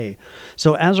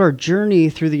So as our journey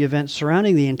through the events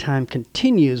surrounding the end time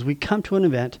continues, we come to an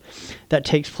event that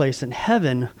takes place in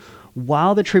heaven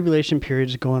while the tribulation period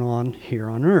is going on here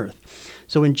on earth.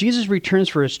 So when Jesus returns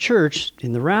for his church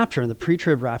in the rapture, in the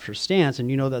pre-trib rapture stance, and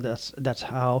you know that's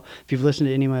how, if you've listened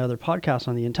to any of my other podcasts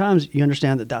on the end times, you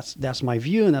understand that that's my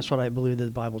view, and that's what I believe that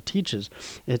the Bible teaches.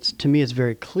 To me, it's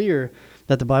very clear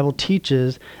that the Bible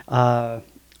teaches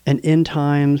an end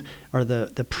times or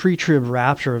the pre-trib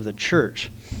rapture of the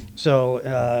church. So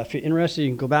if you're interested, you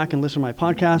can go back and listen to my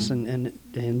podcast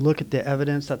and look at the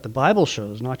evidence that the Bible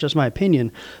shows, not just my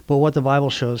opinion, but what the Bible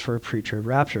shows for a pre-trib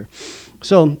rapture.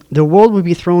 So the world would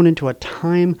be thrown into a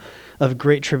time of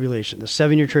great tribulation, the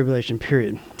 7-year tribulation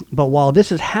period. But while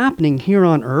this is happening here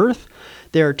on earth,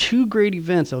 there are two great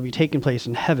events that will be taking place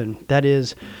in heaven. That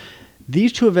is,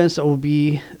 these two events that will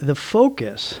be the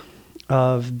focus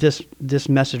of this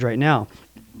message right now,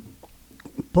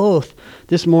 both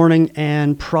this morning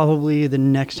and probably the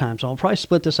next time. So I'll probably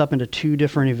split this up into two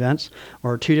different events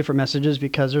or two different messages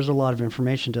because there's a lot of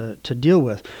information to deal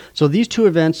with. So these two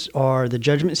events are the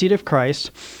judgment seat of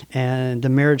Christ and the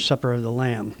marriage supper of the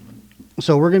Lamb.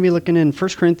 So we're going to be looking in 1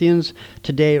 Corinthians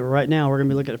today. Right now, we're going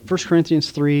to be looking at 1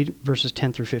 Corinthians 3, verses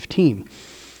 10 through 15.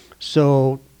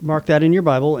 So mark that in your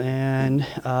Bible and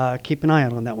keep an eye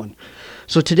out on that one.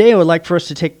 So today I would like for us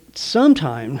to take some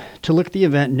time to look at the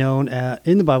event known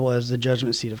in the Bible as the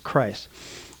judgment seat of Christ.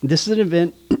 This is an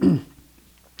event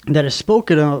that is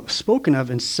spoken of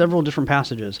in several different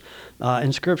passages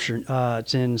in Scripture.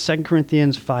 It's in 2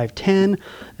 Corinthians 5:10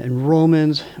 and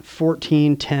Romans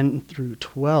 14:10 through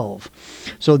 12.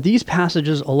 So these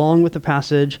passages, along with the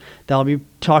passage that I'll be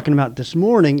talking about this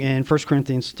morning in 1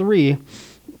 Corinthians 3,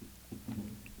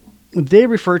 they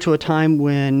refer to a time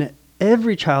when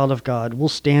every child of God will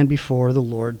stand before the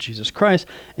Lord Jesus Christ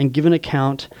and give an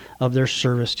account of their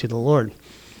service to the Lord.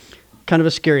 Kind of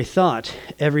a scary thought.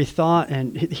 Every thought,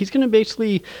 and he's going to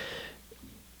basically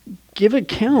give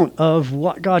account of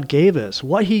what God gave us,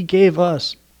 what he gave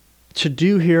us to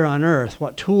do here on earth,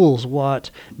 what tools,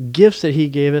 what gifts that he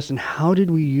gave us, and how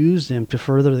did we use them to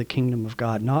further the kingdom of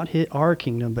God, not our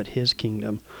kingdom, but his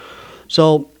kingdom.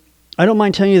 So I don't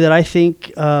mind telling you that I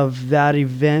think of that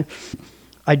event,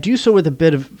 I do so with a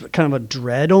bit of kind of a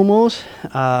dread almost.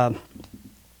 I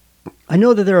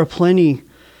know that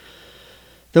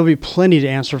there'll be plenty to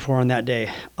answer for on that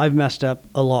day. I've messed up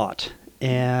a lot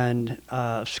and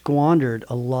squandered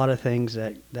a lot of things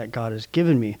that God has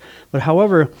given me. But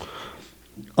however,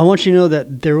 I want you to know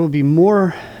that there will be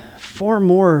far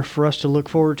more for us to look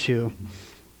forward to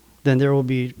than there will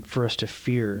be for us to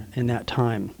fear in that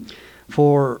time.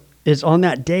 For it's on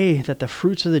that day that the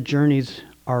fruits of the journeys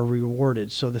are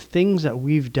rewarded. So the things that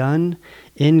we've done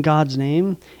in God's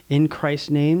name, in Christ's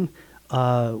name,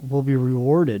 will be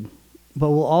rewarded.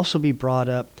 But will also be brought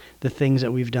up the things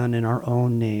that we've done in our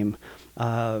own name.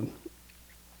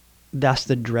 That's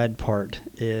the dread part,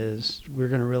 is we're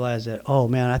going to realize that, oh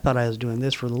man, I thought I was doing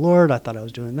this for the Lord. I thought I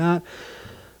was doing that.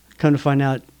 Come to find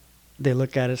out, they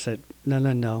look at us and say,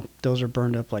 no, those are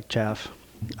burned up like chaff.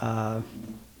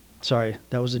 Sorry,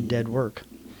 that was a dead work.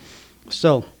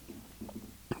 So,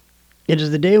 it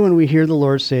is the day when we hear the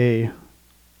Lord say,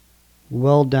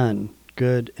 well done,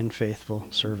 good and faithful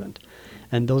servant.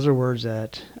 And those are words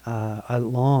that I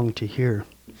long to hear.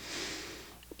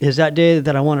 It is that day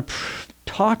that I want to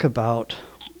talk about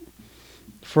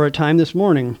for a time this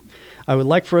morning. I would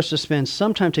like for us to spend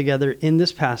some time together in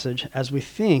this passage as we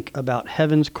think about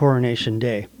heaven's coronation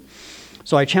day.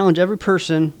 So I challenge every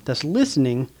person that's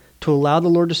listening to allow the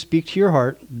Lord to speak to your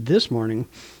heart this morning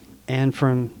and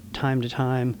from time to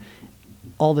time,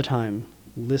 all the time,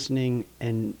 listening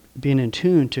and being in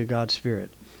tune to God's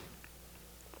Spirit.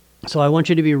 So I want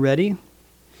you to be ready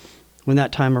when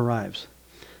that time arrives.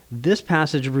 This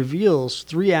passage reveals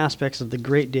 3 aspects of the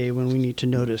great day when we need to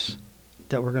notice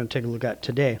that we're going to take a look at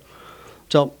today.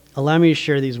 So allow me to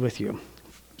share these with you.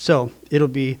 So it'll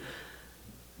be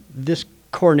this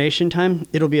coronation time.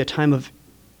 It'll be a time of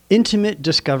intimate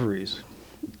discoveries.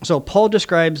 So Paul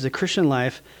describes the Christian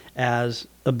life as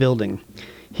a building.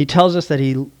 He tells us that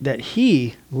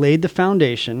he laid the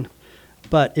foundation,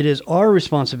 but it is our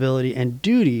responsibility and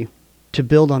duty to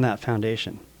build on that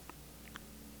foundation.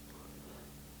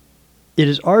 It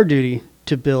is our duty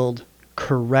to build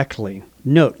correctly.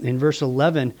 Note, in verse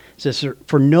 11, it says,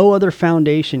 for no other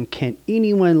foundation can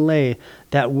anyone lay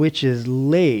that which is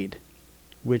laid,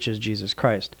 which is Jesus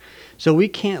Christ. So we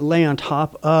can't lay on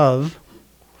top of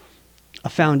a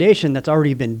foundation that's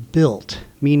already been built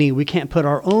meaning we can't put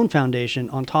our own foundation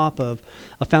on top of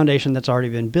a foundation that's already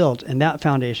been built, and that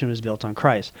foundation was built on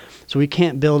Christ. So we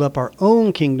can't build up our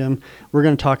own kingdom. We're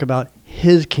going to talk about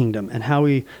his kingdom and how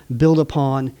we build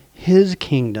upon his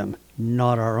kingdom,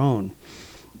 not our own.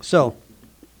 So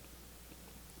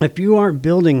if you aren't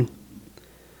building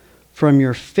from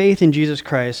your faith in Jesus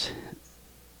Christ,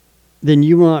 then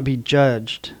you will not be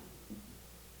judged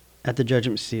at the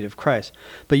judgment seat of Christ.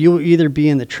 But you will either be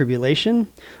in the tribulation,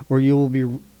 or you will be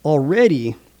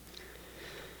already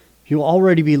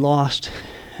be lost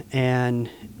and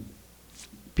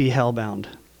be hellbound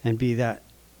and be that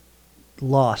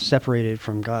lost, separated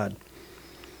from God.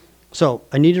 So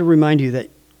I need to remind you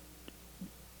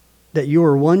that you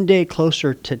are one day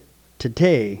closer to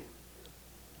today,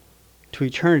 to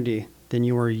eternity, than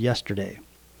you were yesterday.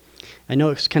 I know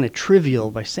it's kind of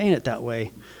trivial by saying it that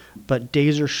way, but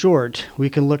days are short. We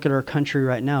can look at our country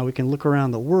right now. We can look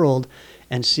around the world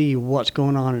and see what's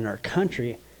going on in our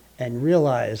country and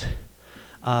realize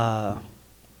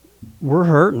we're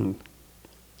hurting.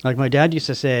 Like my dad used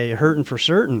to say, hurting for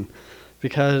certain,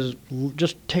 because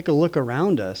just take a look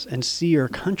around us and see our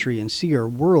country and see our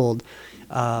world.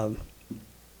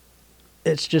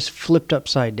 It's just flipped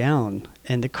upside down.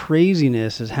 And the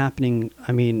craziness is happening,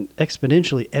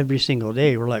 exponentially every single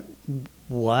day. We're like,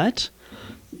 what?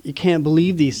 You can't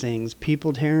believe these things.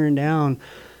 People tearing down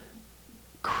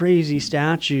crazy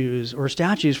statues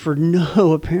for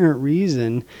no apparent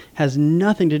reason, has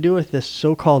nothing to do with this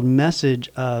so-called message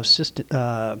of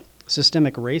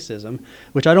systemic racism,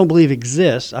 which I don't believe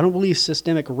exists. I don't believe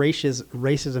systemic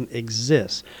racism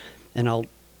exists. And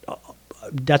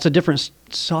that's a different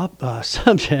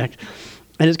subject.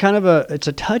 And it's kind of it's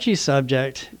a touchy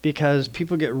subject because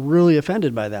people get really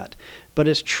offended by that. But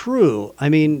it's true.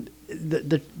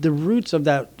 The roots of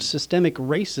that systemic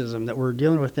racism that we're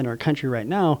dealing with in our country right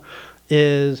now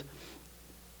is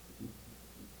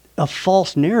a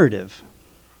false narrative.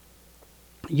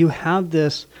 You have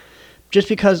this, just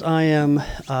because I am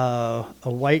a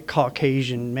white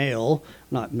Caucasian male,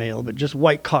 not male, but just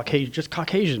white Caucasian, just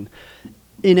Caucasian,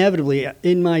 inevitably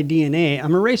in my DNA,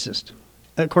 I'm a racist,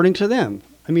 according to them.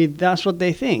 That's what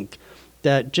they think,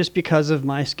 that just because of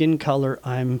my skin color,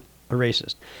 I'm a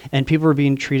racist, and people are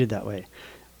being treated that way.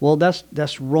 Well,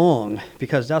 that's wrong,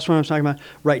 because that's what I'm talking about.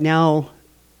 Right now,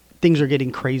 things are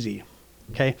getting crazy.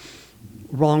 Okay,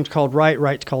 wrong's called right,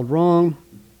 right's called wrong.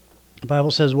 The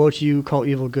Bible says, "Woe to you, call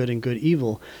evil good and good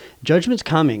evil." Judgment's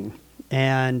coming,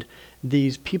 and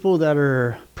these people that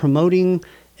are promoting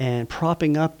and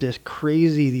propping up these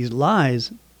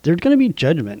lies, there's going to be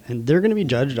judgment, and they're going to be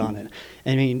judged on it.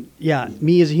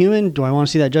 Me as a human, do I want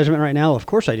to see that judgment right now? Of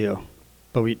course I do.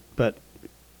 But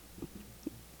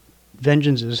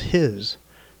vengeance is his,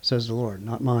 says the Lord,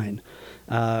 not mine.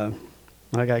 I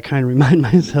got to kind of remind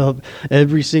myself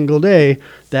every single day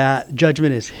that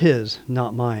judgment is his,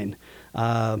 not mine.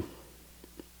 But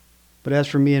as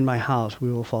for me and my house,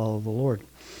 we will follow the Lord.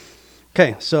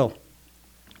 Okay, so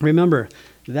remember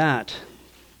that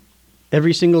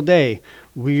every single day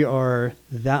we are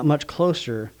that much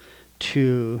closer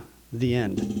to the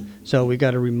end. So we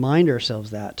got to remind ourselves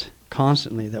that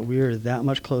constantly, that we are that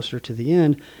much closer to the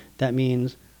end. That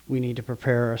means we need to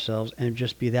prepare ourselves and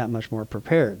just be that much more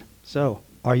prepared. So,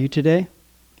 are you today?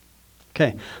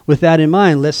 Okay, with that in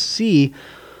mind, let's see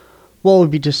what will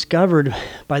be discovered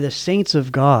by the saints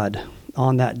of God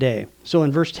on that day. So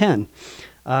in verse 10,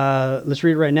 let's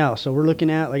read it right now. So we're looking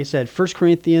at, like I said, 1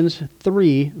 Corinthians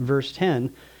 3, verse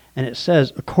 10. And it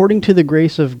says, according to the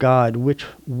grace of God, which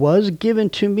was given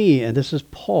to me, and this is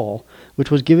Paul,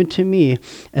 which was given to me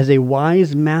as a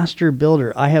wise master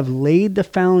builder, I have laid the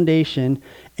foundation,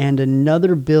 and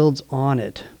another builds on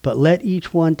it. But let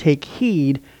each one take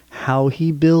heed how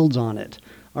he builds on it.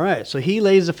 All right, so he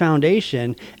lays the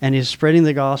foundation and is spreading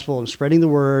the gospel and spreading the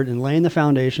word and laying the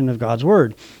foundation of God's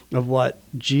word, of what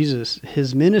Jesus,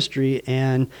 his ministry,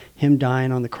 and him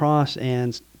dying on the cross,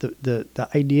 and the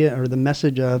idea or the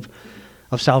message of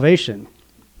salvation.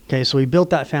 Okay, so he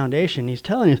built that foundation. He's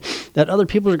telling us that other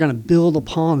people are going to build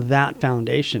upon that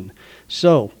foundation.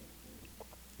 So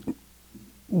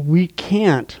we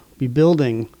can't be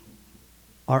building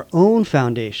our own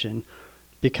foundation,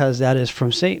 because that is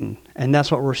from Satan. And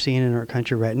that's what we're seeing in our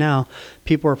country right now.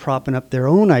 People are propping up their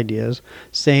own ideas,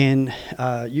 saying,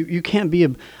 you can't be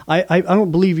I don't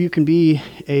believe you can be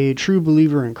a true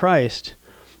believer in Christ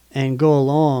and go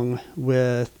along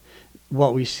with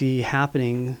what we see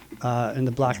happening in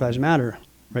the Black Lives Matter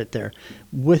right there.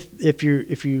 If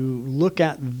you look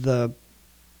at the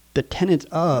tenets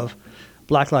of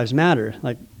Black Lives Matter,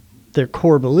 like their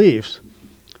core beliefs,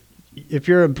 if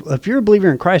you're a believer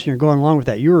in Christ and you're going along with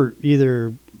that, you're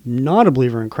either not a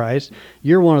believer in Christ,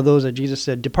 you're one of those that Jesus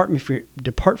said,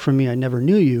 depart from me, I never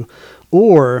knew you.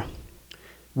 Or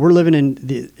we're living in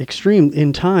the extreme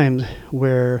in times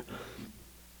where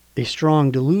a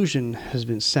strong delusion has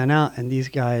been sent out and these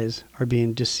guys are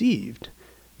being deceived,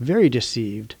 very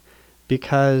deceived,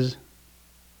 because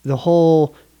the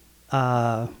whole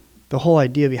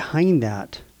idea behind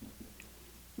that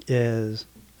is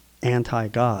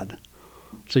anti-God.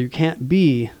 So you can't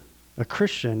be a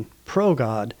Christian,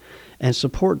 pro-God, and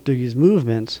support these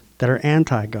movements that are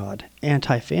anti-God,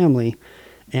 anti-family,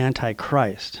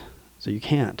 anti-Christ. So you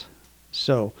can't.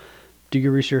 So do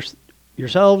your research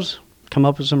yourselves, come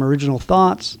up with some original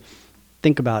thoughts,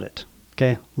 think about it.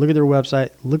 Okay? Look at their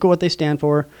website, look at what they stand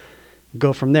for,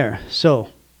 go from there. So,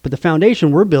 but the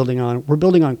foundation we're building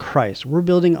on Christ. We're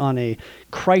building on a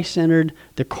Christ-centered,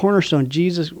 the cornerstone.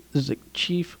 Jesus is the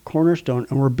chief cornerstone,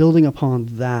 and we're building upon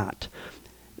that.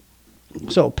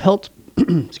 So,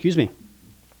 excuse me.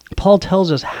 Paul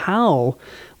tells us how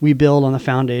we build on the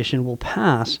foundation will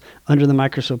pass under the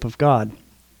microscope of God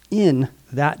in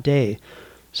that day.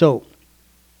 So,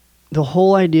 the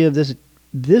whole idea of this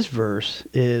verse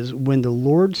is when the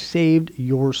Lord saved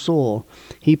your soul,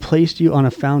 he placed you on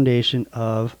a foundation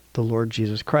of the Lord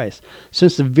Jesus Christ.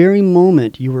 Since the very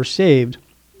moment you were saved,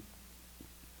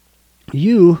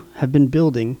 you have been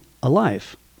building a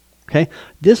life. Okay?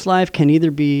 This life can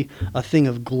either be a thing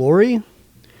of glory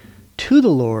to the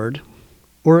Lord,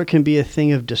 or it can be a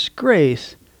thing of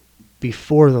disgrace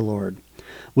before the Lord.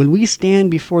 When we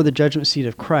stand before the judgment seat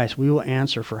of Christ, we will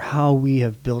answer for how we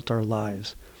have built our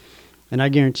lives. And I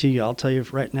guarantee you, I'll tell you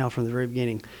right now from the very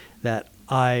beginning, that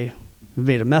I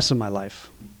made a mess of my life.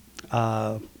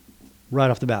 Right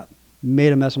off the bat.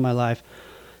 Made a mess of my life.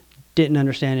 Didn't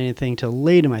understand anything till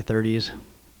late in my 30s.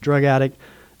 Drug addict,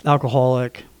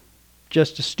 alcoholic,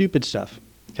 just stupid stuff.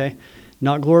 Okay?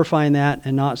 Not glorifying that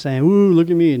and not saying, ooh, look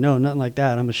at me. No, nothing like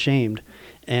that. I'm ashamed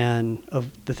and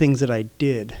of the things that I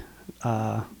did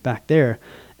back there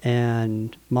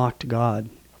and mocked God.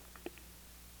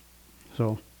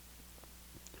 So,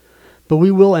 but we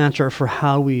will answer for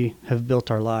how we have built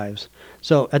our lives.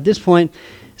 So at this point,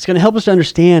 it's going to help us to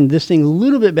understand this thing a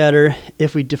little bit better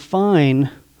if we define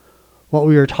what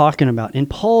we were talking about. In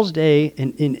Paul's day,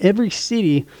 in every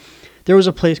city, there was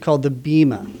a place called the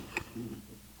Bema,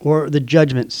 or the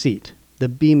judgment seat, the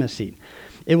Bema seat.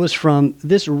 It was from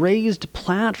this raised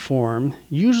platform,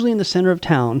 usually in the center of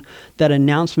town, that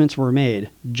announcements were made,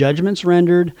 judgments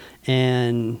rendered,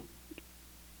 and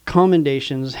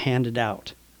commendations handed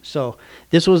out. So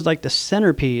this was like the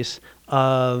centerpiece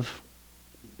of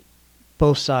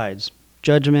both sides,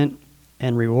 judgment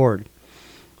and reward.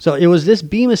 So it was this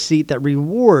Bema seat that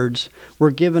rewards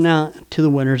were given out to the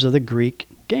winners of the Greek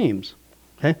games.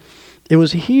 Okay? It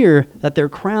was here that their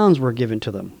crowns were given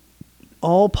to them.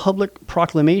 All public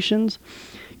proclamations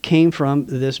came from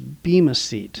this Bema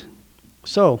seat.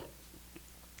 So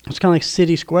it's kind of like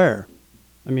City Square.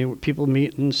 I mean, people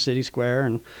meet in City Square,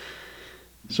 and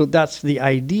so that's the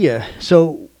idea.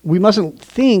 So we mustn't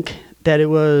think that it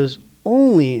was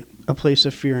only a place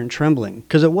of fear and trembling,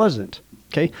 because it wasn't.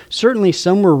 Okay? Certainly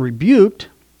some were rebuked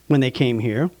when they came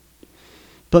here,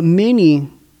 but many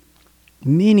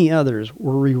others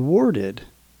were rewarded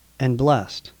and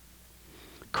blessed.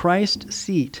 Christ's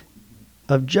seat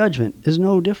of judgment is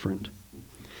no different.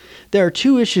 There are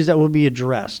two issues that will be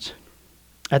addressed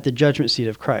at the judgment seat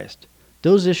of Christ.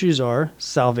 Those issues are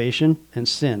salvation and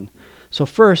sin. So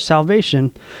first,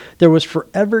 salvation, that was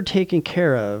forever taken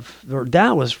care of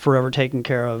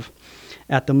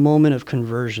at the moment of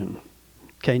conversion.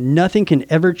 Okay, nothing can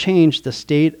ever change the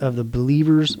state of the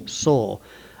believer's soul.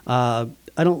 I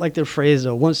don't like the phrase,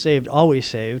 once saved, always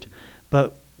saved,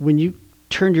 but when you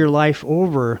turned your life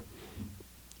over,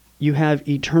 you have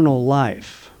eternal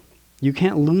life. You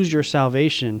can't lose your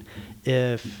salvation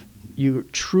if you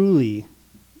truly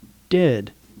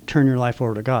did turn your life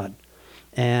over to God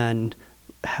and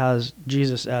has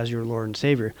Jesus as your Lord and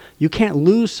Savior. You can't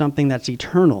lose something that's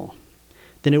eternal.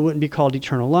 Then it wouldn't be called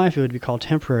eternal life, it would be called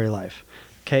temporary life.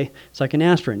 Okay? It's like an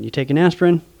aspirin. You take an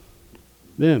aspirin,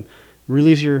 boom,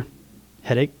 relieves your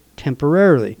headache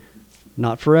temporarily,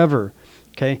 not forever.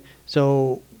 Okay?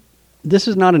 So this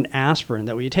is not an aspirin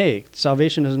that we take.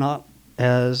 Salvation is not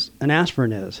as an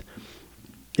aspirin is.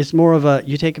 It's more of a,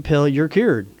 you take a pill, you're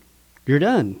cured. You're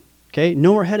done. Okay?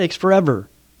 No more headaches forever.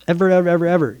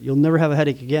 Ever. You'll never have a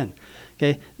headache again.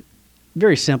 Okay?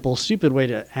 Very simple, stupid way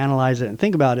to analyze it and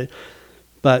think about it.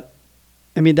 But,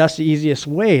 I mean, that's the easiest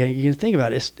way you can think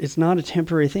about it. It's not a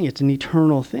temporary thing. It's an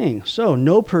eternal thing. So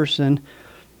no person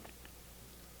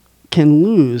can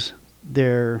lose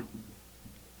their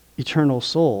eternal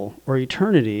soul or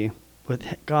eternity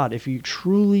with God if you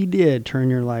truly did turn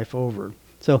your life over.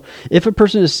 So if a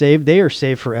person is saved, they are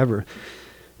saved forever.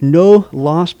 No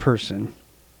lost person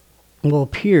will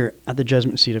appear at the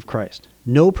judgment seat of Christ.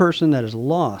 No person that is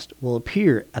lost will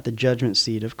appear at the judgment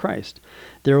seat of Christ.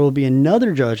 There will be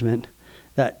another judgment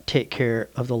that take care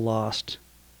of the lost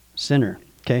sinner.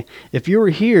 Okay? If you were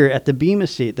here at the Bema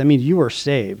seat, that means you are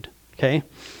saved. Okay?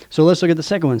 So let's look at the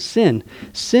second one, sin.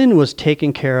 Sin was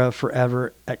taken care of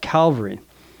forever at Calvary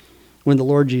when the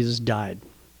Lord Jesus died.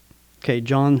 Okay,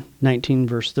 John 19,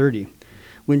 verse 30.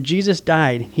 When Jesus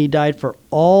died, he died for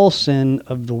all sin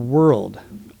of the world.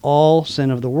 All sin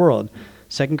of the world.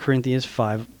 2 Corinthians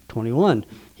 5:21.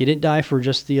 He didn't die for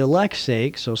just the elect's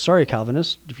sake. So sorry,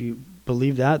 Calvinists, if you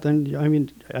believe that, then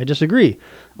I disagree.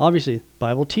 Obviously, the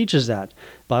Bible teaches that.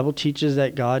 The Bible teaches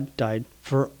that God died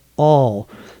for all.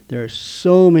 There are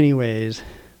so many ways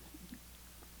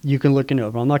you can look into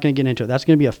it, but I'm not going to get into it. That's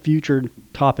going to be a future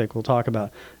topic we'll talk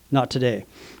about, not today.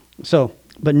 So,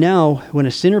 but now, when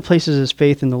a sinner places his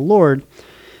faith in the Lord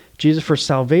Jesus for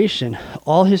salvation,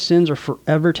 all his sins are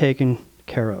forever taken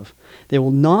care of. They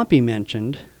will not be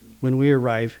mentioned when we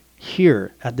arrive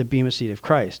here at the Bema seat of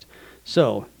Christ.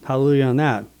 So, hallelujah on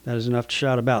that. That is enough to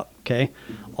shout about, okay?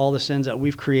 All the sins that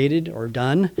we've created or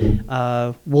done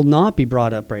will not be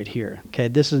brought up right here, okay?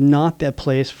 This is not the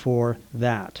place for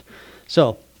that.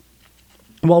 So,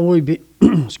 what will be,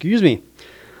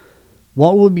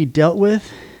 what will be dealt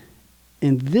with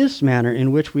in this manner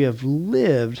in which we have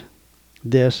lived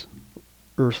this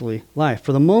earthly life.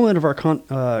 For the moment of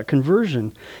our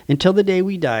conversion, until the day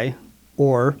we die,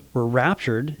 or we're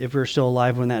raptured, if we're still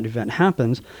alive when that event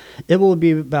happens, it will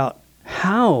be about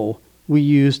how we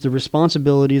use the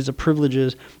responsibilities, the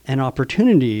privileges, and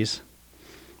opportunities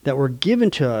that were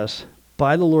given to us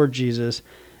by the Lord Jesus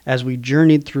as we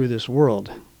journeyed through this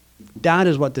world. That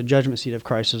is what the judgment seat of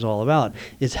Christ is all about,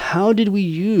 is how did we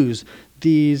use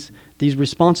these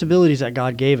responsibilities that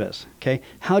God gave us, okay?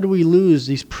 How do we lose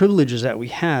these privileges that we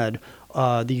had,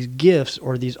 these gifts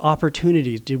or these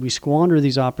opportunities? Did we squander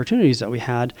these opportunities that we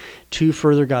had to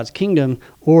further God's kingdom,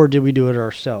 or did we do it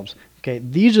ourselves? Okay,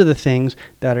 these are the things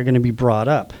that are going to be brought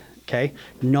up, okay?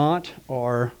 Not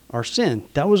our sin.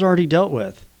 That was already dealt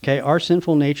with, okay? Our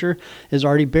sinful nature is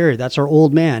already buried. That's our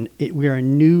old man. We are a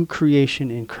new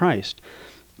creation in Christ.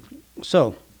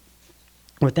 So,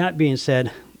 with that being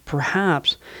said,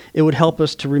 perhaps it would help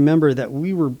us to remember that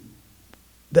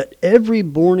that every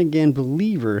born-again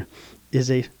believer is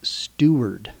a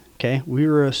steward, okay? We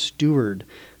are a steward.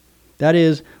 That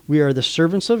is, we are the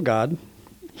servants of God.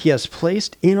 He has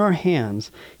placed in our hands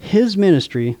his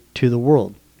ministry to the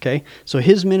world, okay? So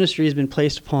his ministry has been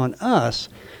placed upon us,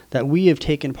 that we have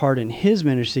taken part in his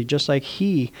ministry, just like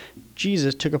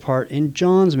Jesus, took a part in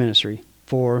John's ministry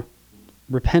for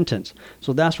repentance.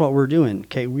 So that's what we're doing,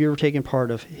 okay? We are taking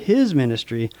part of his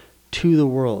ministry to the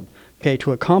world. Okay,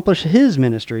 to accomplish his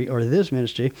ministry, or this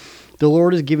ministry, the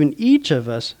Lord has given each of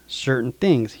us certain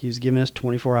things. He's given us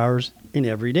 24 hours in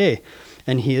every day,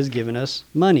 and he has given us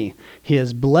money. He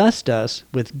has blessed us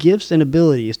with gifts and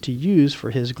abilities to use for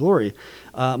his glory.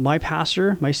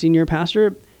 My senior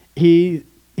pastor, he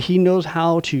knows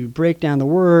how to break down the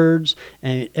words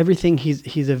and everything.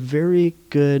 He's a very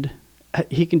good,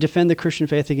 he can defend the Christian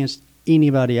faith against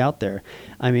anybody out there.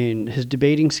 I mean, his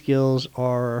debating skills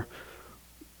are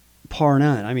par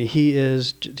none. I mean,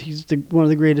 he's one of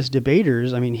the greatest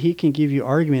debaters. I mean, he can give you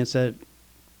arguments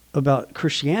about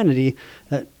Christianity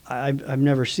that I've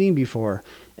never seen before,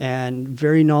 and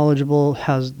very knowledgeable,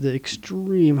 has the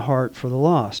extreme heart for the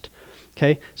lost.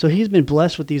 Okay, so he's been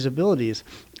blessed with these abilities.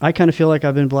 I kind of feel like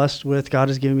I've been blessed with, God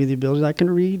has given me the ability that I can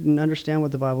read and understand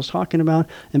what the Bible's talking about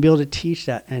and be able to teach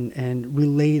that and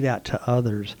relay that to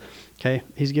others. Okay,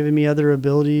 he's given me other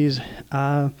abilities,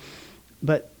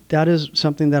 but that is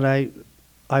something that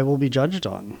I will be judged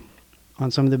on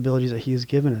some of the abilities that he has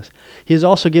given us. He has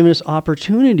also given us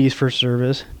opportunities for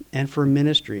service and for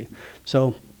ministry.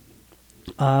 So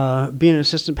being an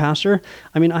assistant pastor,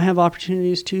 I mean, I have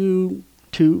opportunities to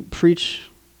preach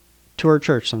to our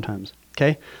church sometimes,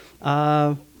 okay?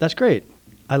 That's great.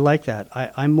 I like that.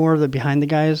 I'm more of the behind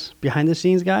the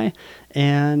scenes guy,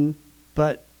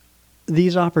 but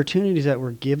these opportunities that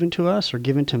were given to us or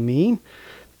given to me,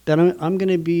 that I'm going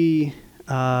to be,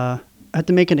 I have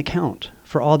to make an account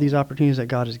for all these opportunities that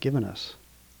God has given us,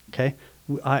 okay?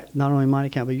 Not only my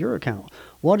account, but your account.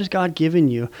 What has God given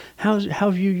you? How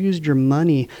have you used your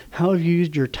money? How have you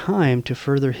used your time to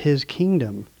further his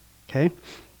kingdom, okay?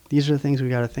 These are the things we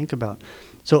got to think about.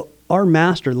 So our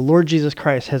master, the Lord Jesus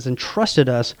Christ, has entrusted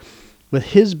us with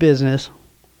his business,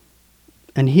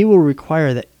 and he will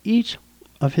require that each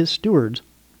of his stewards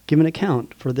give an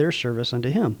account for their service unto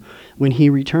him when he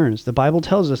returns. The Bible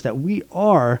tells us that we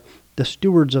are the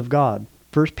stewards of God.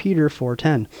 1 Peter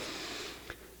 4:10.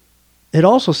 It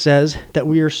also says that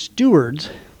we are stewards.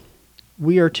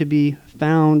 We are to be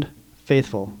found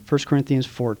faithful. 1 Corinthians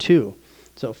 4:2.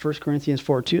 So 1 Corinthians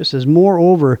 4:2 says,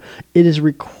 moreover, it is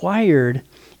required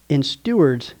in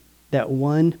stewards that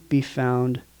one be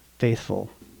found faithful.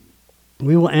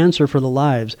 We will answer for the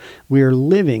lives we are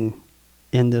living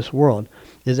in this world.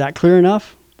 Is that clear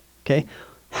enough? Okay.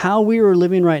 How we are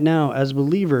living right now as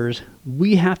believers,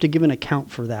 we have to give an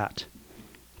account for that.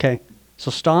 Okay. So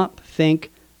stop,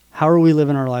 think, how are we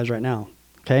living our lives right now?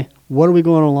 Okay. What are we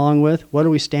going along with? What are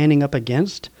we standing up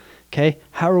against? Okay.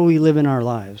 How are we living our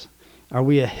lives? Are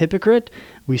we a hypocrite?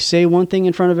 We say one thing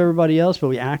in front of everybody else, but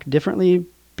we act differently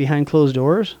behind closed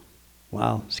doors?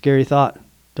 Wow. Scary thought.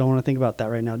 Don't want to think about that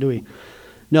right now, do we?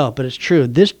 No, but it's true.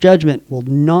 This judgment will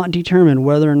not determine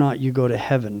whether or not you go to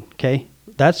heaven, okay?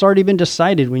 That's already been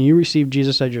decided when you receive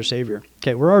Jesus as your Savior.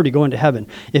 Okay, we're already going to heaven.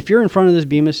 If you're in front of this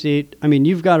bema seat, I mean,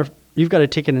 you've got a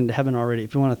ticket into heaven already,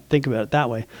 if you want to think about it that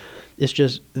way. It's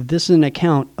just, this is an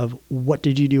account of what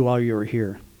did you do while you were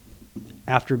here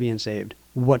after being saved?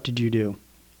 What did you do?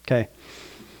 Okay.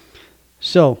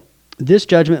 So, this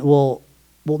judgment will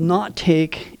not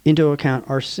take into account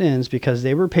our sins because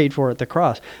they were paid for at the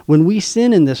cross. When we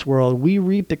sin in this world, we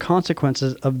reap the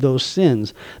consequences of those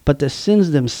sins, but the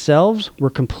sins themselves were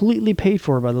completely paid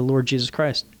for by the Lord Jesus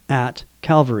Christ at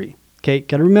Calvary. Okay,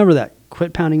 got to remember that.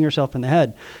 Quit pounding yourself in the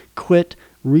head. Quit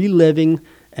reliving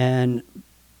and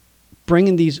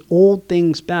bringing these old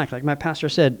things back. Like my pastor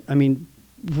said, I mean,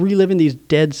 reliving these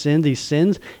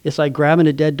sins, it's like grabbing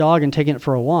a dead dog and taking it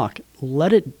for a walk.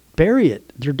 Bury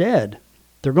it. They're dead.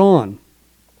 They're gone.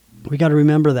 We got to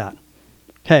remember that.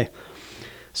 Okay.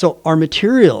 So our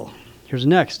material, here's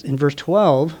next in verse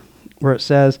 12, where it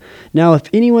says, now if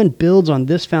anyone builds on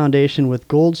this foundation with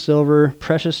gold, silver,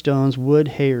 precious stones, wood,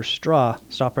 hay, or straw,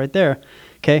 stop right there.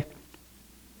 Okay.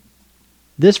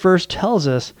 This verse tells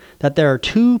us that there are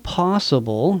two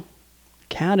possible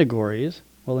categories.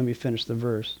 Well, let me finish the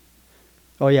verse.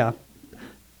 Oh, yeah.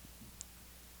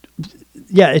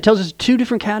 Yeah, it tells us two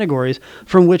different categories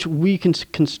from which we can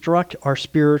construct our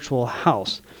spiritual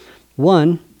house.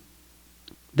 One,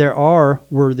 there are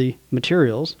worthy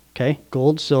materials, okay?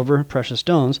 Gold, silver, precious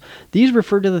stones. These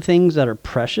refer to the things that are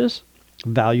precious,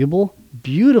 valuable,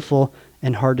 beautiful,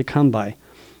 and hard to come by.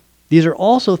 These are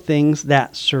also things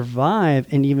that survive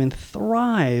and even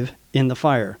thrive in the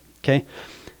fire, okay?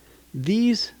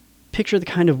 These picture the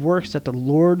kind of works that the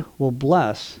Lord will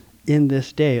bless in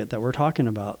this day that we're talking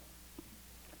about.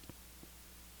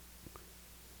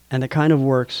 And the kind of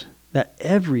works that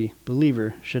every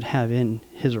believer should have in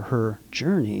his or her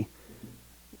journey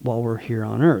while we're here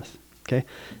on earth. Okay?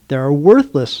 There are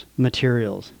worthless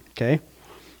materials. Okay?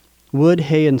 Wood,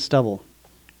 hay, and stubble.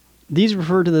 These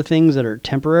refer to the things that are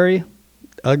temporary,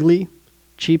 ugly,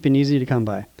 cheap, and easy to come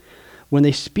by. When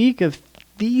they speak of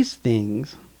these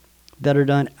things that are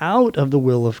done out of the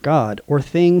will of God, or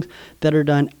things that are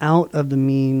done out of the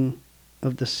mean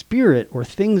of the Spirit, or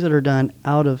things that are done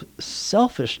out of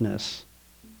selfishness,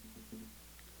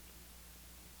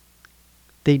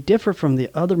 they differ from the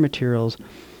other materials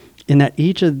in that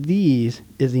each of these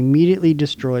is immediately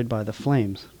destroyed by the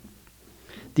flames.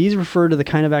 These refer to the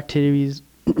kind of activities,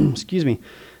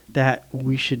 that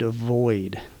we should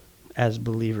avoid as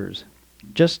believers.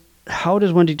 Just how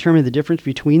does one determine the difference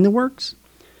between the works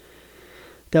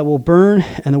that will burn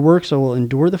and the works that will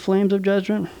endure the flames of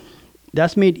judgment?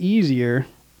 That's made easier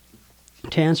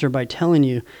to answer by telling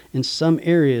you in some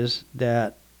areas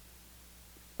that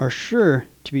are sure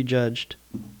to be judged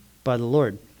by the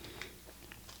Lord.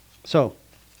 So,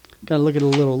 got to look at a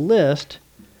little list,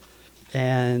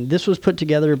 and this was put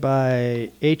together by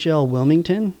H.L.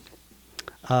 Wilmington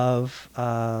of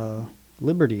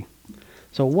Liberty.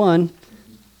 So one,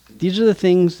 these are the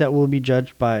things that will be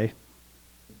judged by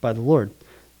the Lord.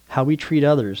 How we treat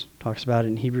others, talks about it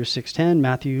in Hebrews 6:10,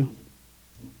 Matthew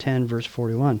 10, verse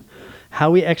 41.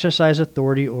 How we exercise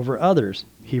authority over others,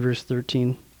 Hebrews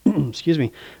 13,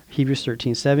 Hebrews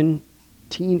 13:17,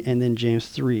 and then James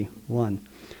 3:1.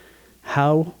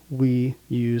 How we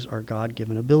use our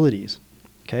God-given abilities.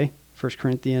 Okay? 1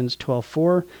 Corinthians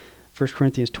 12:4, 1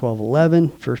 Corinthians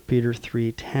 12:11, 1 Peter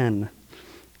 3:10.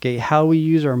 Okay, how we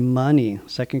use our money,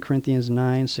 2 Corinthians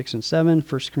 9:6 and 7,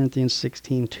 1 Corinthians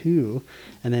 16:2,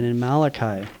 and then in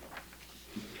Malachi.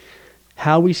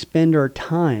 How we spend our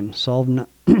time, Psalm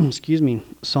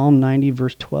 90,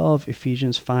 verse 12,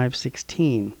 Ephesians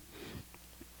 5:16.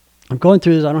 I'm going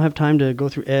through this. I don't have time to go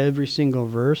through every single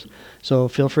verse, so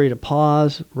feel free to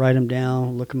pause, write them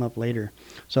down, look them up later.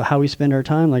 So how we spend our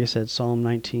time, like I said, Psalm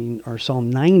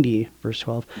 90, verse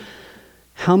 12.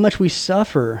 How much we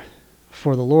suffer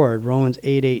for the Lord, Romans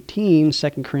 8:18,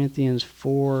 2 Corinthians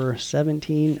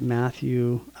 4:17,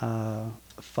 Matthew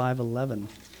 5:11.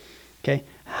 Okay,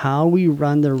 how we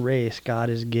run the race God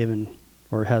has given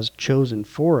or has chosen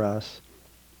for us,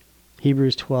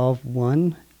 Hebrews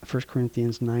 12:1, 1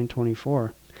 Corinthians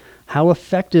 9:24. How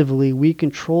effectively we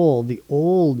control the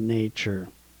old nature.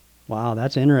 Wow,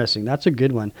 that's interesting. That's a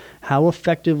good one. How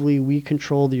effectively we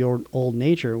control the old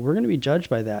nature. We're going to be judged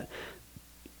by that.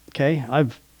 Okay,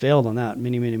 I've failed on that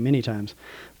many times.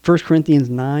 1 Corinthians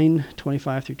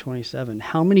 9:25 through 27.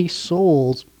 How many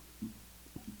souls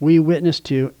we witness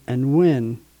to and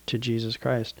win to Jesus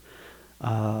Christ.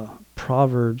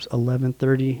 Proverbs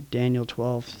 11:30, Daniel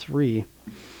 12:3.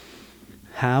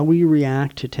 How we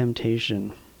react to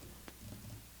temptation.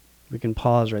 We can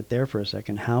pause right there for a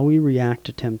second. How we react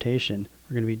to temptation,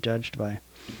 we're going to be judged by.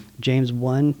 James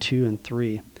 1:2 and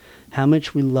 3. How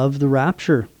much we love the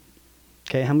rapture.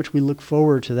 Okay, how much we look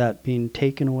forward to that being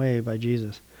taken away by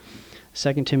Jesus.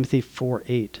 2 Timothy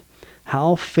 4:8.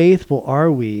 How faithful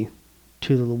are we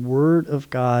to the word of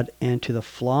God and to the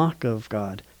flock of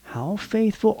God? How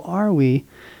faithful are we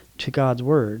to God's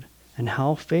word? And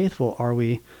how faithful are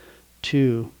we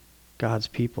to God's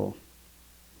people?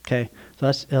 Okay, so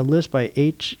that's a list by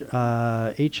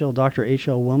Dr.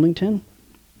 H.L. Wilmington.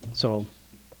 So,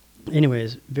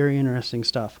 anyways, very interesting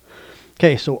stuff.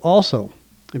 Okay, so also,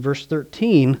 in verse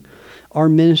 13, our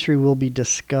ministry will be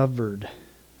discovered.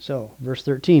 So, verse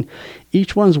 13,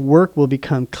 each one's work will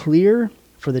become clear,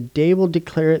 for the day will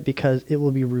declare it, because it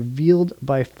will be revealed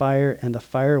by fire, and the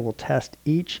fire will test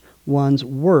each one's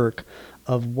work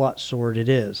of what sort it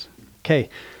is. Okay,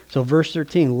 so verse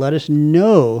 13, let us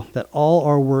know that all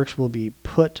our works will be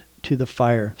put to the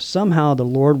fire. Somehow the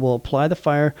Lord will apply the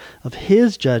fire of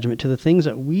his judgment to the things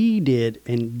that we did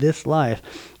in this life,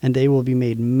 and they will be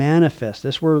made manifest.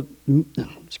 This word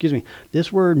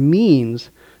means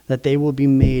that they will be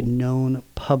made known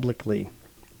publicly.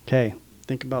 Okay,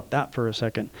 think about that for a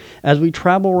second. As we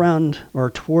travel around or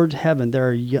towards heaven,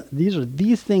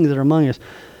 these things that are among us,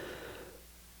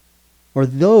 or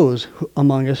those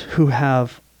among us who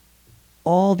have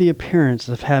all the appearance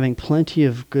of having plenty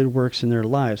of good works in their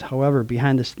lives. However,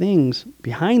 behind these things,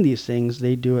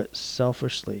 they do it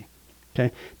selfishly.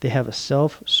 Okay? They have a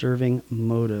self-serving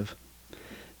motive.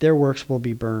 Their works will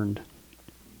be burned.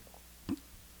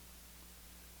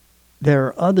 There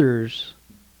are others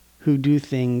who do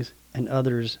things and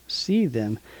others see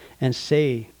them and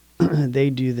say they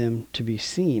do them to be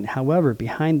seen. However,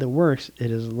 behind the works, it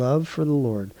is love for the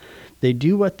Lord. They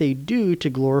do what they do to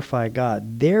glorify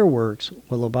God. Their works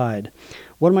will abide.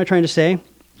 What am I trying to say?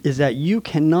 Is that you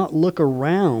cannot look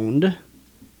around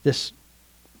this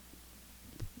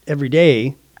every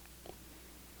day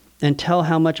and tell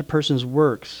how much a person's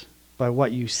works by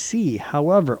what you see.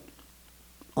 However,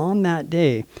 on that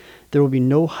day, there will be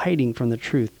no hiding from the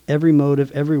truth. Every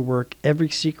motive, every work, every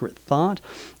secret thought,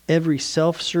 every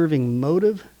self-serving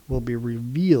motive will be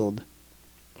revealed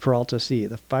for all to see.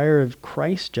 The fire of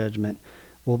Christ's judgment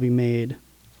will be made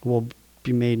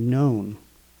known,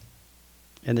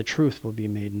 and the truth will be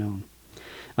made known.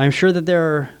 I'm sure that there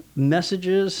are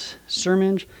messages,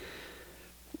 sermons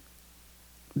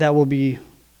that will be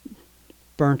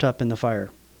burnt up in the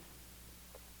fire.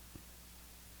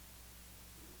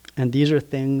 And these are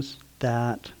things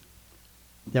that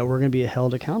we're going to be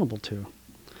held accountable to.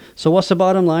 So what's the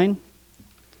bottom line?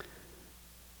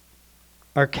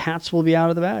 Our cats will be out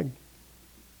of the bag.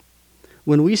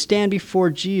 When we stand before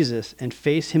Jesus and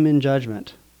face him in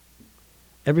judgment,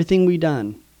 everything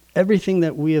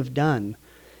that we have done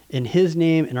in his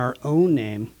name and our own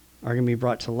name are going to be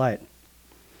brought to light.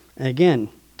 And again,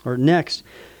 or next,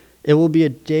 it will be a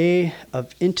day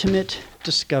of intimate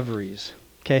discoveries.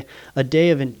 Okay, a day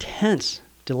of intense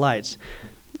delights.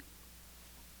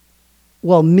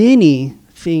 While many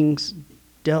things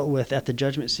dealt with at the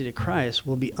judgment seat of Christ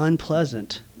will be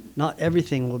unpleasant, not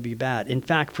everything will be bad. In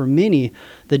fact, for many,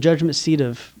 the judgment seat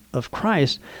of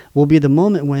Christ will be the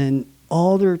moment when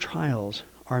all their trials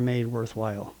are made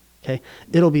worthwhile. Okay,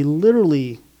 it will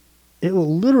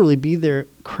literally be their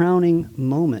crowning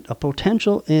moment. A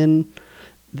potential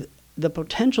the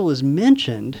potential is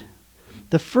mentioned.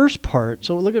 The first part,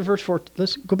 so look at verse 4.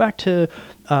 Let's go back to,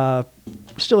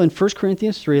 still in 1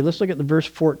 Corinthians 3, let's look at the verse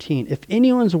 14. If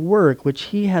anyone's work which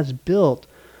he has built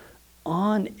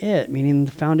on it, meaning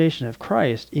the foundation of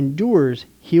Christ, endures,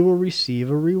 he will receive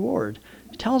a reward.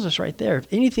 tells us right there, if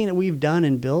anything that we've done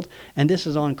and built, and this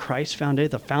is on Christ's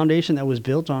foundation, the foundation that was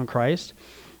built on Christ,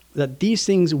 that these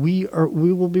things we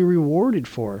will be rewarded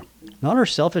for. Not our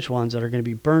selfish ones that are going to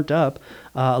be burnt up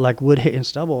like wood, hay, and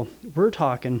stubble. We're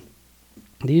talking,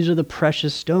 these are the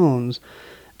precious stones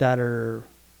that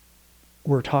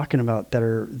we're talking about, that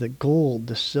are the gold,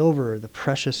 the silver, the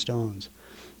precious stones.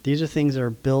 These are things that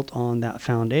are built on that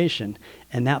foundation.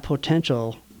 And that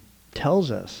potential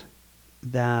tells us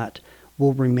that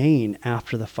will remain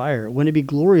after the fire. Wouldn't it be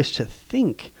glorious to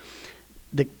think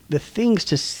the things,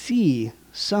 to see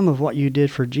some of what you did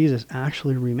for Jesus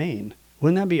actually remain?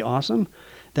 Wouldn't that be awesome?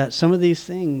 That some of these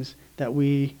things that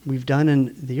we've done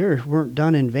in the earth weren't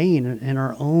done in vain in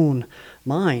our own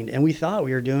mind. And we thought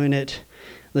we were doing it,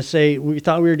 let's say we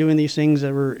thought we were doing these things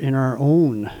that were in our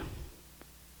own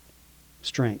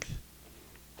strength.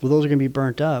 Well, those are going to be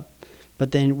burnt up,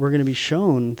 but then we're going to be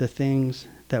shown the things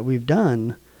that we've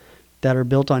done that are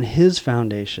built on his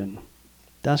foundation.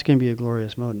 That's going to be a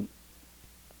glorious moment.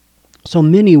 So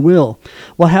many will.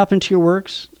 What happened to your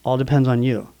works? All depends on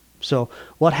you. So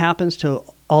what happens to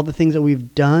all the things that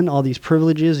we've done, all these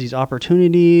privileges, these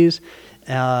opportunities,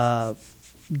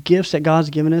 gifts that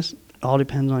God's given us? All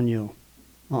depends on you.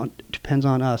 Depends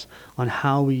on us, on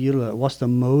how we utilize it. What's the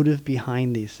motive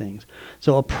behind these things?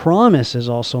 So a promise is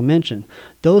also mentioned.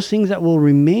 Those things that will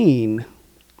remain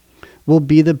will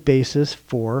be the basis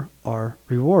for our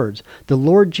rewards. The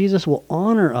Lord Jesus will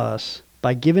honor us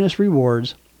by giving us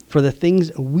rewards for the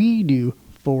things we do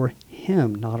for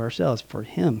him, not ourselves, for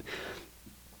him.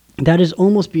 That is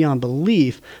almost beyond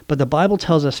belief, but the Bible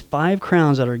tells us 5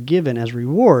 crowns that are given as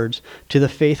rewards to the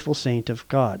faithful saint of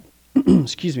God.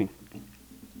 Excuse me.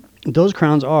 Those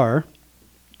crowns are,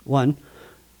 1,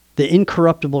 the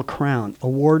incorruptible crown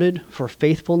awarded for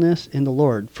faithfulness in the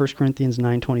Lord, 1 Corinthians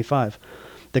 9:25.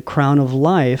 The crown of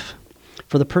life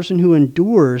for the person who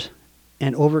endures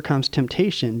and overcomes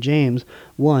temptation, James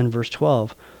 1, verse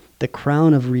 12. The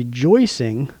crown of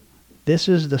rejoicing, this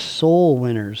is the soul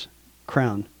winner's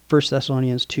crown, 1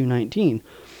 Thessalonians 2:19.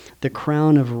 The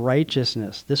crown of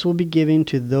righteousness. This will be given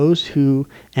to those who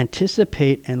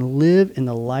anticipate and live in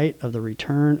the light of the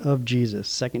return of Jesus.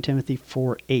 2 Timothy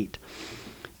 4:8.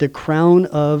 The crown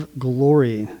of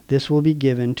glory. This will be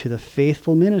given to the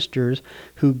faithful ministers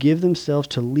who give themselves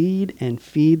to lead and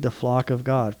feed the flock of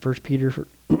God. 1 Peter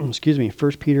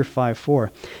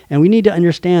 5:4. And we need to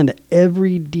understand that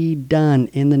every deed done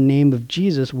in the name of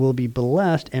Jesus will be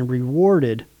blessed and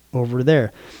rewarded over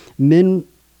there. Men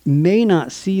may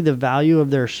not see the value of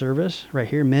their service, right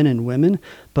here, men and women,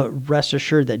 but rest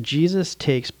assured that Jesus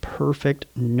takes perfect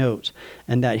note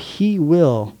and that he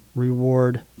will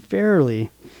reward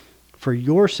fairly for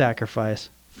your sacrifice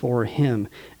for him.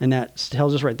 And that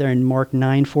tells us right there in Mark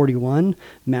 9:41,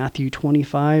 Matthew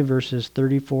 25, verses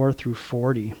 34 through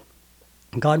 40.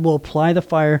 God will apply the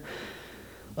fire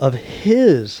of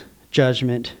his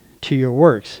judgment to your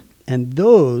works, and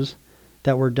those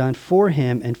that were done for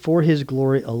him and for his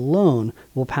glory alone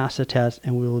will pass the test,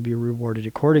 and we will be rewarded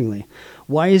accordingly.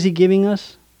 Why is he giving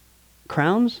us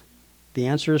crowns? The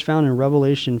answer is found in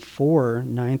Revelation 4,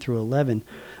 9 through 11.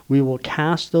 We will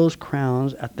cast those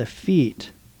crowns at the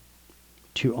feet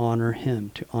to honor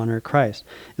him, to honor Christ.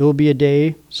 It will be a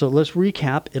day, so let's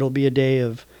recap. It'll be a day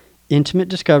of intimate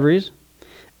discoveries.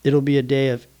 It'll be a day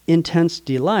of intense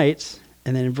delights.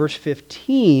 And then in verse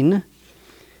 15,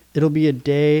 it'll be a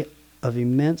day of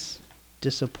immense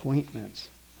disappointments.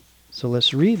 So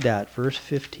let's read that, verse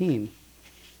 15.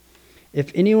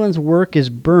 If anyone's work is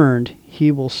burned,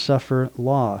 he will suffer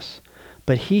loss,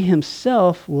 but he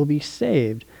himself will be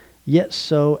saved, yet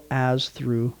so as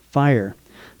through fire.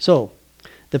 So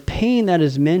the pain that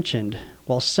is mentioned,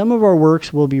 while some of our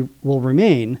works will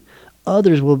remain,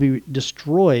 others will be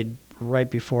destroyed right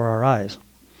before our eyes.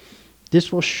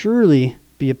 This will surely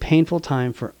be a painful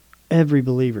time for every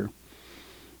believer.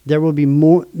 There will be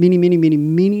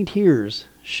many tears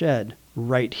shed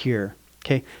right here.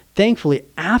 Okay. Thankfully,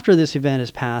 after this event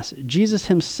is past, Jesus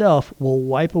himself will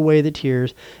wipe away the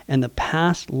tears, and the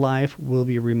past life will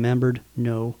be remembered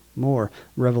no more.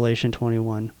 Revelation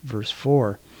 21, verse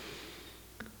 4.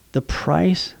 The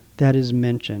price that is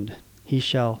mentioned, he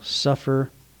shall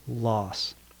suffer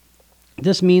loss.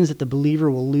 This means that the believer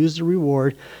will lose the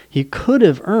reward he could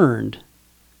have earned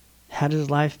had his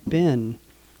life been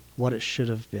what it should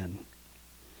have been.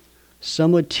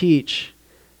 Some would teach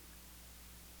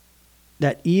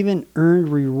that even earned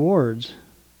rewards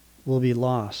will be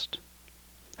lost.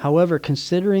 However,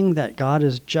 considering that God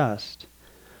is just,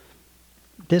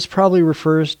 this probably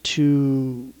refers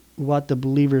to what the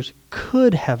believers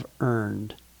could have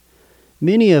earned.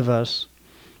 Many of us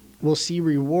will see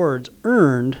rewards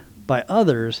earned by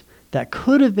others that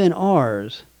could have been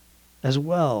ours as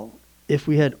well if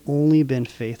we had only been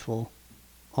faithful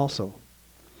also.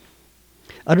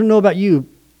 I don't know about you,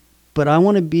 but I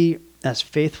want to be as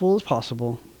faithful as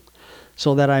possible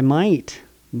so that I might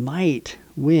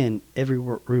win every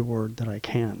reward that I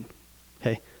can.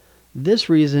 Okay? This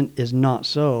reason is not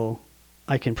so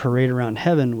I can parade around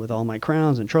heaven with all my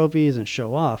crowns and trophies and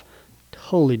show off.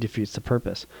 Totally defeats the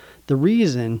purpose. The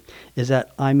reason is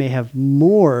that I may have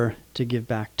more to give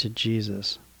back to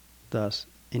Jesus, thus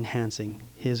enhancing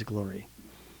his glory.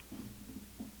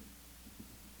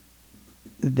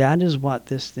 That is what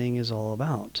this thing is all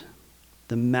about.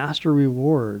 The master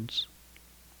rewards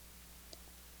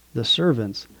the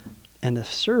servants, and the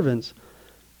servants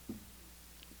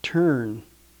turn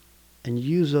and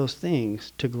use those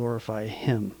things to glorify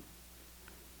him.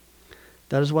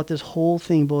 That is what this whole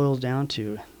thing boils down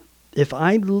to. If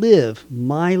I live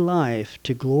my life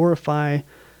to glorify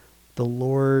the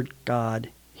Lord God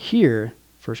here,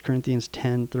 1 Corinthians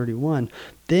 10:31,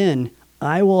 then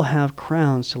I will have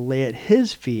crowns to lay at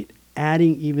his feet,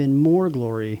 adding even more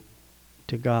glory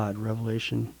to God.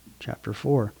 Revelation chapter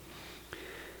 4.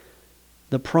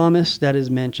 The promise that is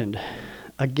mentioned.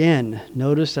 Again,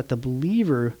 notice that the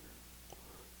believer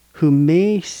who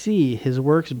may see his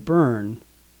works burn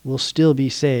will still be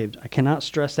saved. I cannot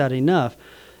stress that enough,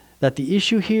 that the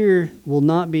issue here will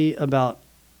not be about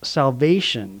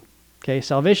salvation. Okay,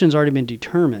 salvation's already been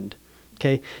determined.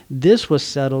 Okay, this was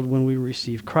settled when we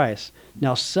received Christ.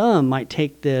 Now, some might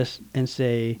take this and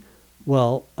say,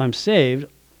 well, I'm saved.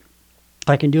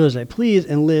 I can do as I please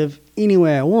and live any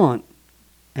way I want,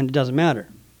 and it doesn't matter.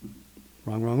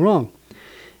 Wrong.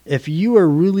 If you are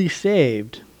really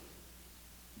saved,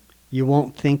 you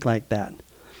won't think like that.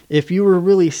 If you are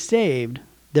really saved,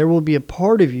 there will be a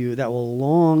part of you that will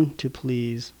long to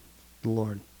please the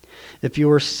Lord. If you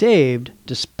are saved,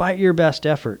 despite your best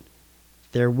effort,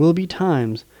 there will be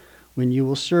times when you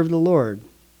will serve the Lord.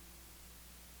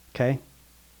 Okay?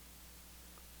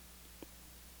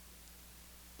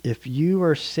 If you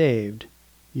are saved,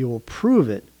 you will prove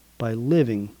it by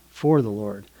living for the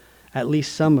Lord, at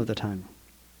least some of the time.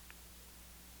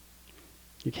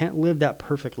 You can't live that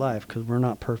perfect life because we're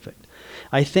not perfect.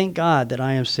 I thank God that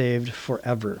I am saved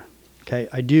forever. Okay,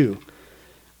 I do.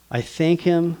 I thank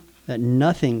him that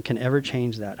nothing can ever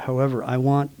change that. However, I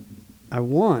want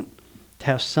to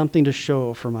have something to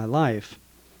show for my life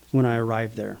when I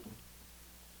arrive there.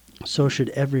 So should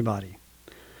everybody.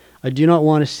 I do not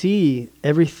want to see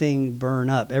everything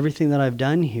burn up, everything that I've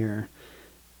done here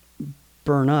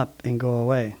burn up and go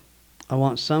away. I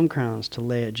want some crowns to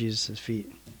lay at Jesus'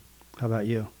 feet. How about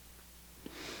you?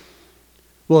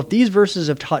 Well, if these verses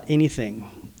have taught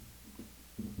anything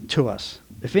to us,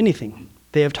 if anything,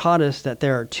 they have taught us that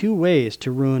there are two ways to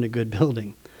ruin a good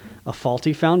building: a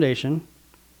faulty foundation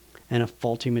and a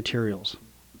faulty materials.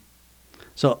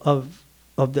 So of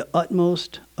the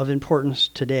utmost of importance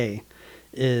today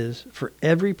is for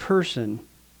every person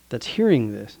that's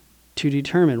hearing this to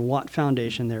determine what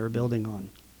foundation they are building on.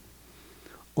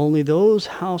 Only those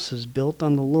houses built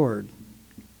on the Lord,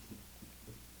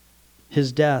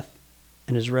 his death,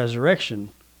 and his resurrection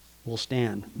will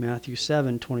stand. Matthew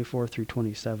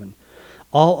 7:24-27.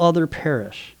 All other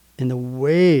perish in the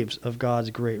waves of God's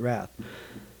great wrath.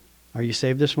 Are you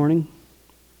saved this morning?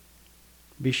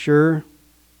 Be sure,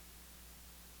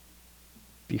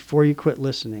 before you quit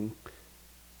listening,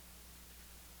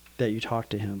 that you talk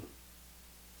to him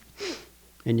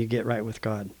and you get right with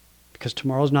God, because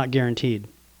tomorrow's not guaranteed.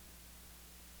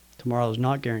 Tomorrow is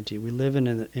not guaranteed. We live in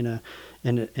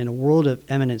a world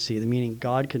of imminency, meaning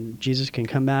Jesus can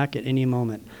come back at any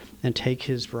moment and take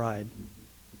his bride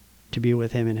to be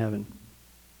with him in heaven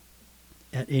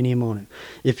at any moment.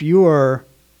 If you are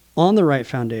on the right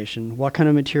foundation, what kind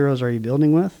of materials are you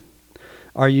building with?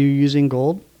 Are you using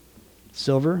gold,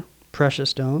 silver, precious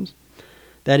stones?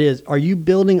 That is, are you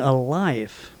building a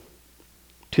life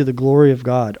to the glory of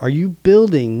God? Are you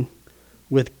building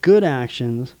with good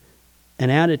actions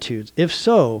and attitudes? If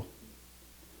so,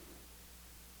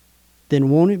 then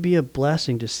won't it be a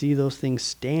blessing to see those things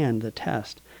stand the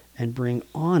test and bring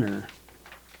honor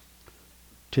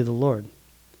to the Lord?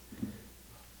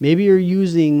 Maybe you're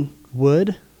using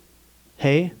wood,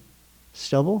 hay,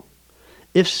 stubble.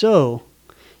 If so,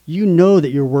 you know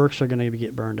that your works are going to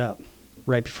get burned up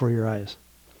right before your eyes.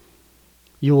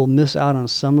 You will miss out on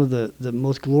some of the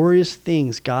most glorious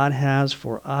things God has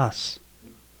for us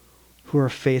who are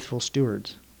faithful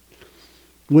stewards.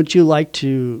 Wouldn't you like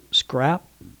to scrap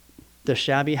the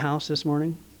shabby house this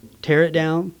morning? Tear it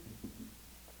down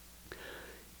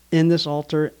in this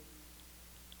altar,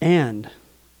 and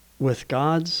with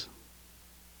God's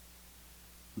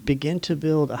begin to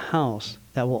build a house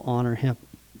that will honor him.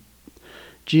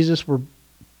 Jesus, we're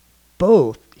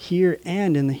both here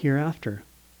and in the hereafter.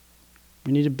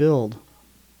 We need to build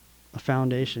a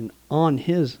foundation on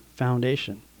his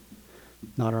foundation,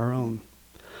 not our own.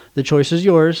 The choice is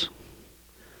yours,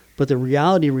 but the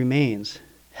reality remains.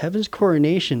 Heaven's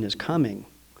coronation is coming.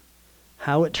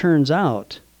 How it turns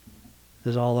out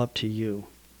is all up to you.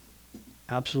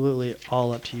 Absolutely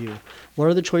all up to you. What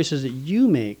are the choices that you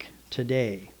make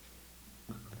today?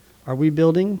 Are we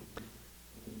building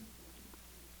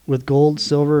with gold,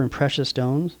 silver, and precious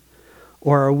stones?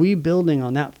 Or are we building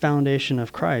on that foundation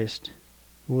of Christ,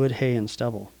 wood, hay, and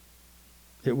stubble?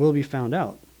 It will be found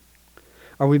out.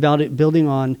 Are we building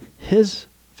on his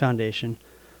foundation,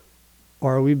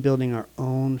 or are we building our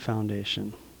own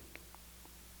foundation?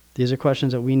 These are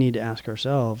questions that we need to ask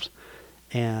ourselves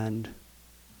and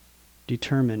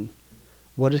determine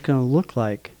what it's going to look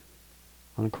like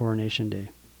on Coronation Day.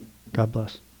 God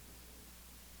bless.